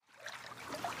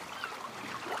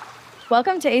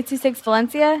Welcome to 826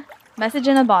 Valencia, message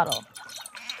in a bottle.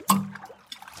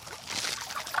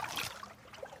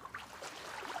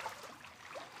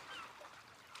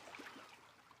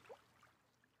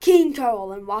 King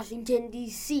Carl in Washington,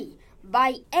 D.C.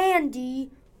 by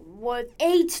Andy with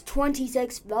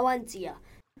 826 Valencia.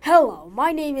 Hello,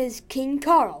 my name is King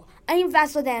Carl. I am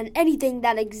faster than anything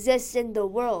that exists in the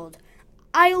world.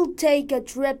 I'll take a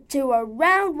trip to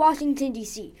around Washington,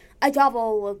 D.C. I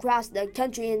travel across the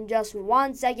country in just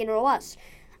 1 second or less.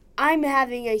 I'm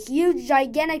having a huge,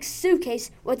 gigantic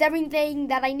suitcase with everything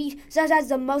that I need, such as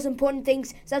the most important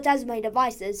things, such as my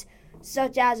devices,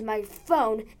 such as my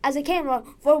phone, as a camera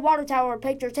for water tower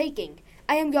picture taking.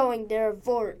 I am going there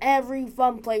for every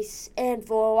fun place and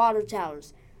for water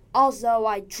towers. Also,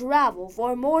 I travel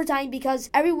for more time because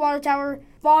every water tower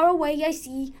far away I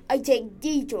see, I take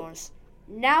detours.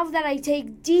 Now that I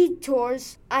take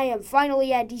detours, I am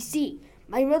finally at DC.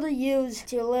 My mother used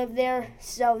to live there,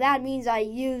 so that means I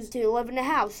used to live in a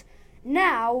house.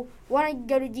 Now, when I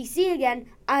go to DC again,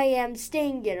 I am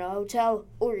staying in a hotel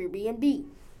or Airbnb.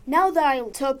 Now that I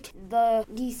took the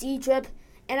DC trip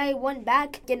and I went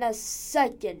back in a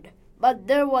second, but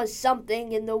there was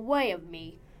something in the way of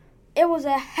me. It was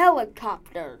a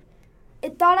helicopter.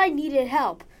 It thought I needed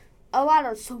help. A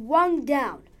ladder swung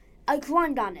down. I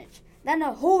climbed on it. Then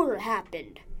a horror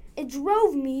happened. It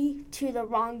drove me to the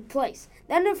wrong place.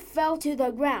 Then it fell to the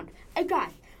ground. I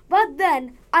cried. But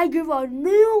then I grew a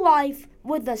new life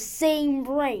with the same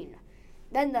brain.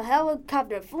 Then the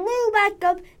helicopter flew back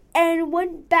up and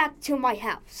went back to my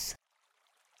house.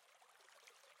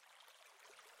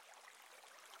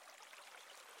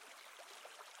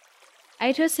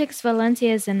 I26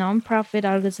 Valencia is a non-profit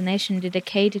organization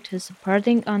dedicated to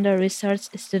supporting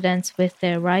under-researched students with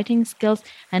their writing skills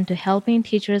and to helping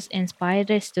teachers inspire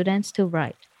their students to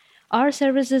write. Our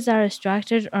services are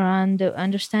structured around the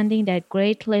understanding that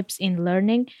great leaps in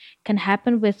learning can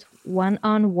happen with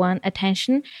one-on-one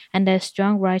attention and that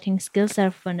strong writing skills are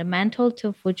fundamental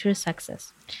to future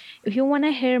success. If you want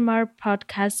to hear more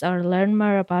podcasts or learn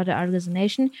more about the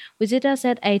organization, visit us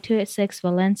at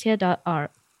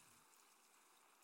 826valencia.org.